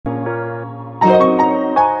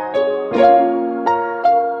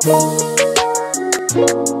Hi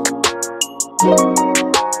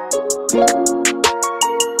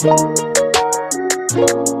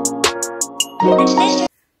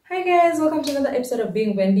guys, welcome to another episode of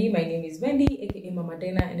Being Wendy. My name is Wendy, aka Mama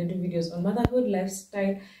Dana, and I do videos on motherhood,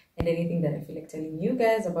 lifestyle, and anything that I feel like telling you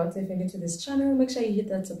guys about. If you're new to this channel, make sure you hit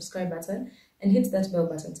that subscribe button and hit that bell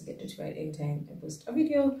button to get notified anytime I post a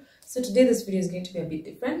video. So today this video is going to be a bit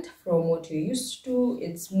different from what you're used to.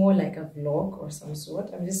 It's more like a vlog or some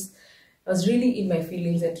sort. I was really in my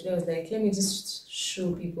feelings, and today I was like, let me just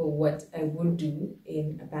show people what I would do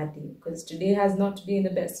in a bad day, because today has not been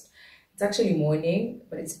the best. It's actually morning,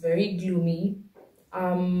 but it's very gloomy. I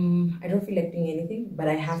don't feel like doing anything, but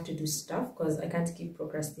I have to do stuff because I can't keep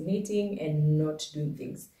procrastinating and not doing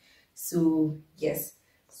things. So yes,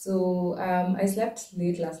 so I slept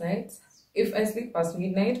late last night. If I sleep past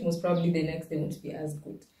midnight, most probably the next day won't be as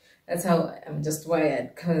good. That's how I'm just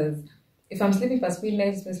wired, because if I'm sleeping past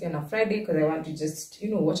midnight, especially on a Friday, because I want to just,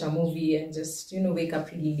 watch a movie and just, wake up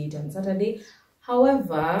really late on Saturday.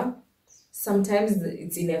 However, sometimes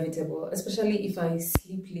it's inevitable, especially if I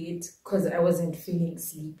sleep late because I wasn't feeling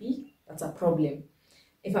sleepy. That's a problem.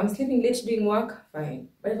 If I'm sleeping late doing work, fine.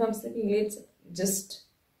 But if I'm sleeping late just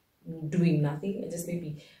doing nothing, just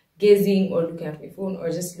maybe gazing or looking at my phone or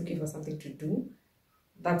just looking for something to do,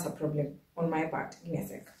 that's a problem on my part. Give me a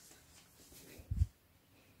sec.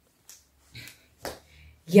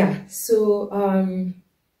 Yeah, so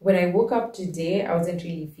when I woke up today, I wasn't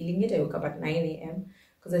really feeling it. I woke up at 9 a.m.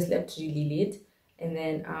 because I slept really late, and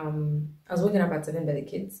then I was waking up at 7 by the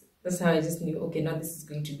kids. That's how I just knew, okay, now this is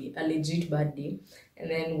going to be a legit bad day. And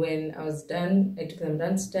then when I was done, I took them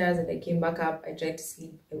downstairs and I came back up. I tried to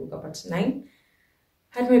sleep. I woke up at 9,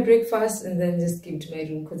 had my breakfast, and then just came to my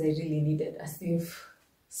room because I really needed a safe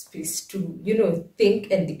space to,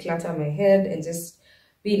 think and declutter my head and just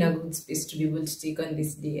be in a good space to be able to take on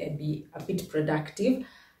this day and be a bit productive.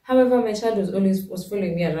 However, my child was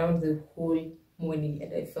following me around the whole morning,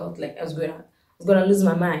 and I felt like I was gonna lose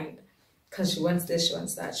my mind, because she wants this, she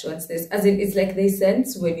wants that, she wants this. As in, it's like they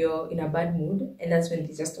sense when you're in a bad mood, and that's when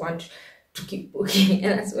they just want to keep poking,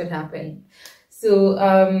 and that's what happened. So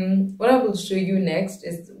what I will show you next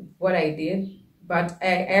is what I did, but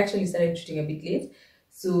I actually started shooting a bit late.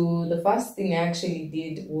 So the first thing I actually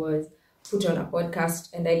did was put on a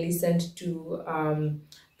podcast, and I listened to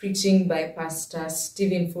preaching by Pastor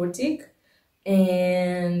Stephen Fortick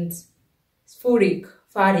and Farik.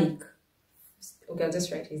 Okay, I'll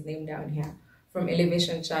just write his name down here, from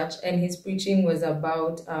Elevation Church, and his preaching was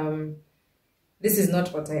about this is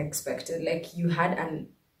not what I expected. Like, you had an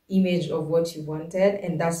image of what you wanted,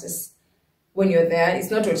 and that's just, when you're there,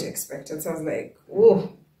 it's not what you expected. So I was like,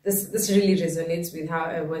 oh, this really resonates with how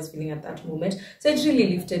I was feeling at that moment. So it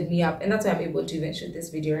really lifted me up, and that's why I'm able to even shoot this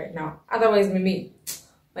video right now. Otherwise, maybe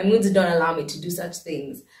my moods don't allow me to do such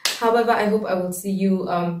things. However, I hope I will see you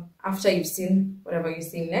after you've seen whatever you're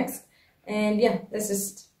seeing next. And yeah, let's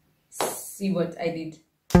just see what I did.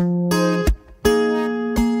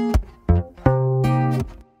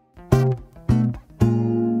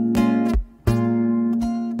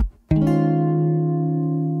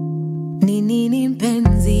 Nini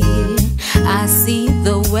mpenzi, I see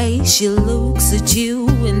the way she looks at you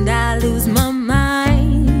and I lose my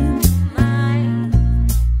mind.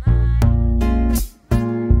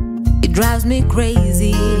 Drives me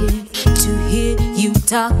crazy to hear you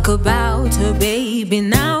talk about her, baby.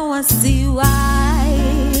 Now I see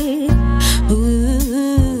why. Ooh.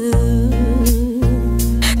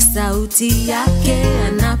 Sauti yake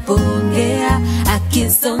anapoongea,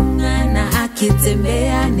 akisonga na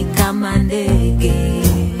akitembea ni kama ndege.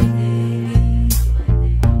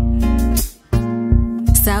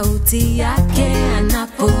 Sauti yake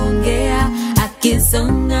anapoongea,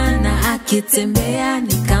 akisonga na akitembea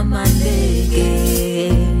ni kama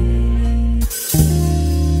ndege.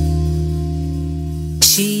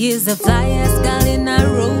 She is the flyest girl in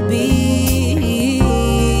Nairobi,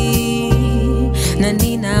 na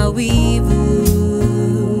nina wivu.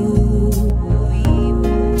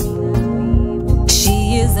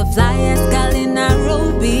 She is the flyest girl in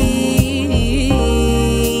Nairobi,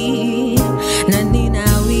 na nina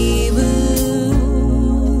wivu.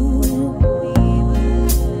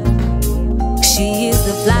 She is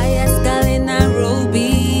the flyest girl in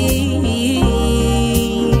Nairobi,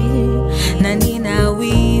 na nina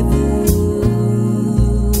wivu.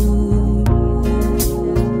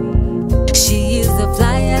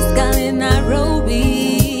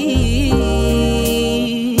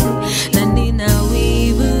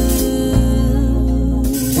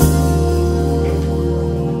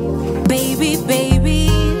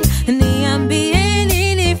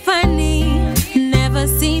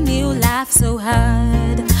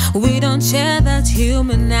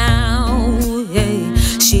 human now. Yeah.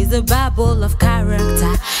 She's a bubble of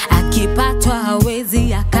character. Akipatwa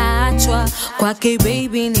hawezi akaachwa. Kwake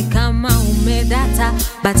baby ni kama umedata.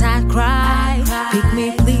 But I cry, pick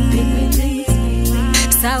me please.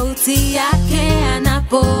 Sauti yake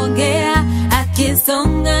anapoongea,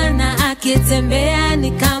 akisonga na akitembea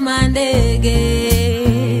ni kama ndege.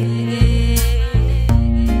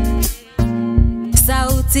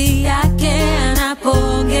 Sauti yake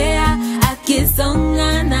anapoongea,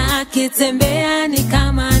 akisonga na akitembea ni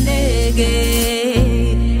kama ndege.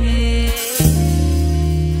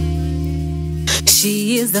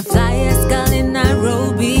 She is the flyest girl in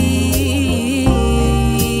Nairobi.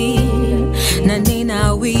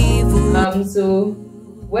 So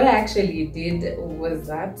what I actually did was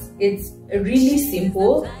that it's really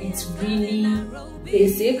simple, it's really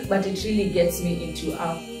basic, but it really gets me into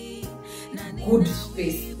a good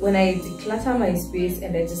space. When I declutter my space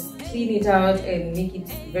and I just clean it out and make it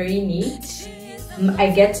very neat,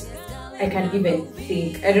 I can even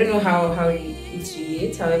think. I don't know how it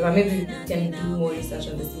relates, however, maybe we can do more research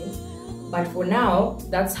on the same. But for now,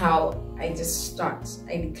 that's how I just start.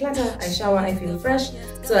 I declutter, I shower, I feel fresh,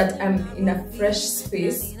 so that I'm in a fresh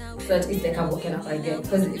space, so that it's like I'm waking up again.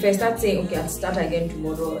 Because if I start saying, okay, I'll start again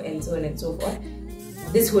tomorrow and so on and so forth,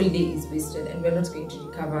 this whole day is wasted and we're not going to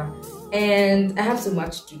recover. And I have so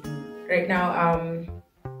much to do. Right now,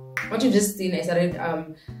 what you've just seen, I started,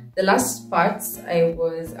 the last parts, I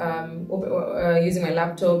was using my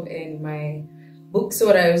laptop and my book. So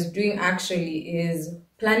what I was doing actually is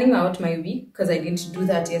planning out my week, because I didn't do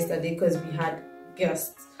that yesterday because we had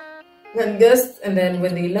guests. And then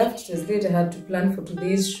when they left, it was late. I had to plan for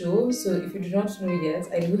today's show. So if you do not know yet,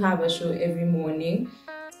 I do have a show every morning.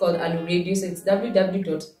 It's called Alu Radio. So it's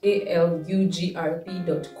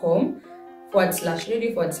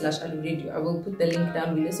www.alugr.com/radio/Alu Radio. I will put the link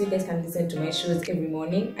down below so you guys can listen to my shows every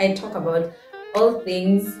morning. I talk about all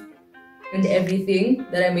things and everything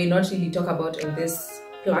that I may not really talk about on this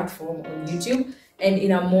platform on YouTube, and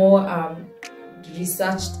in a more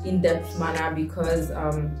researched, in-depth manner, because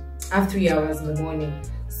I have 3 hours in the morning.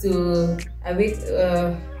 So I wake,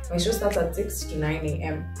 my show starts at 6 to 9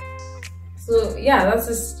 a.m. So yeah, that's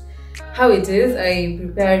just how it is. I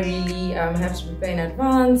prepare really, I have to prepare in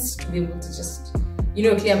advance to be able to just, you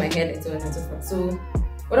know, clear my head and so on and so forth. So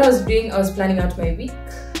what I was doing, I was planning out my week,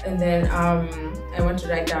 and then I want to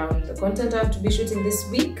write down the content I have to be shooting this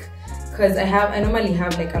week, because I normally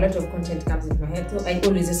have like a lot of content comes into my head, so I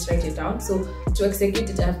always just write it down. So to execute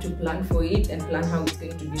it, I have to plan for it and plan how it's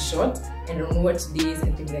going to be shot and on what days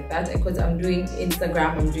and things like that. Because I'm doing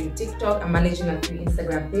Instagram, I'm doing TikTok, I'm managing a few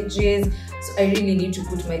Instagram pages, so I really need to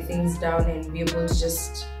put my things down and be able to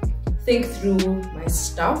just think through my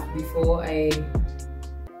stuff before I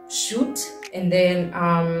shoot, and then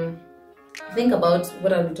think about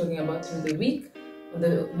what I'll be talking about through the week,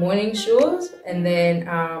 the morning shows, and then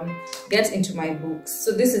get into my books.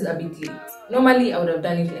 So this is a bit late. Normally I would have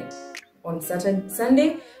done it like on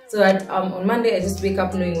Sunday, so that on Monday I just wake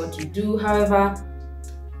up knowing what to do. However,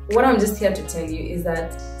 what I'm just here to tell you is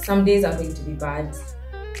that some days are going to be bad,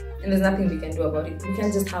 and there's nothing we can do about it. We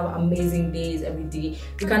can't just have amazing days every day.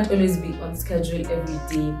 We can't always be on schedule every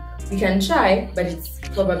day. We can try, but it's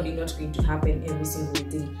probably not going to happen every single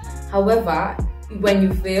day. However, when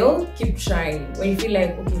you fail, keep trying. When you feel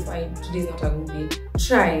like, okay, fine, today's not a good day,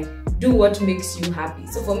 try. Do what makes you happy.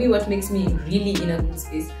 So for me, what makes me really in a good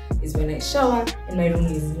space is when I shower and my room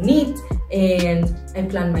is neat and I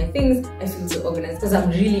plan my things. I feel so organized because I'm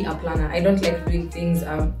really a planner. I don't like doing things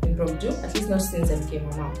impromptu, at least not since I became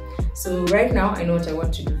a mom. So right now, I know what I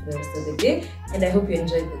want to do for the rest of the day, and I hope you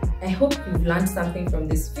enjoyed it. I hope you've learned something from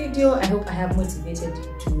this video. I hope I have motivated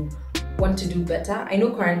you to want to do better. I know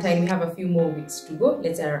quarantine, we have a few more weeks to go,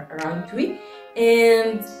 let's say around 3,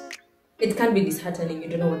 and it can be disheartening. You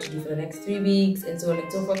don't know what to do for the next 3 weeks and so on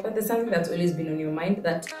and so forth, but there's something that's always been on your mind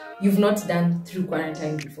that you've not done through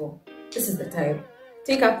quarantine before. This is the time.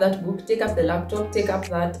 Take up that book, take up the laptop, take up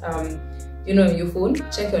that you know, your phone,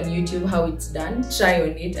 check on YouTube how it's done, try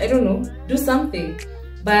on it, I don't know, do something.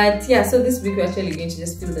 But yeah, so this week we're actually going to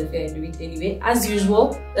just feel the fear and do it anyway. As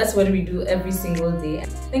usual, that's what we do every single day.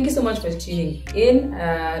 Thank you so much for tuning in.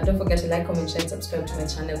 Don't forget to like, comment, share, and subscribe to my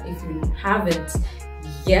channel if you haven't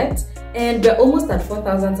yet. And we're almost at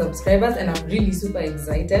 4,000 subscribers and I'm really super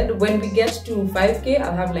excited. When we get to 5K,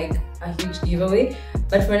 I'll have like a huge giveaway.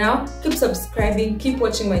 But for now, keep subscribing, keep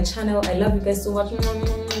watching my channel. I love you guys so much. We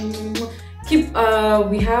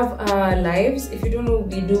have lives. If you don't know,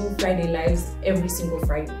 we do Friday lives every single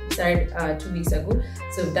Friday. We started 2 weeks ago,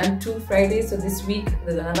 so we've done 2 Fridays. So this week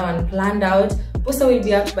there's another one planned out. Poster will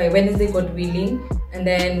be out by Wednesday, God willing, and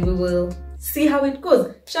then we will see how it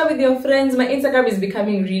goes. Share with your friends. My Instagram is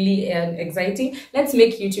becoming really exciting. Let's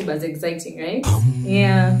make YouTube as exciting, right?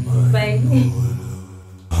 Yeah. Bye.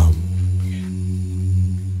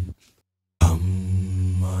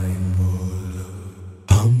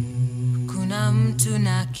 Kuna mtu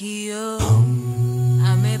na kio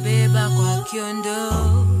amebeba kwa kiondo,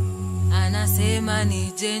 anasema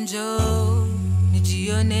ni jenjo,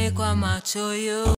 nijione kwa machoyo.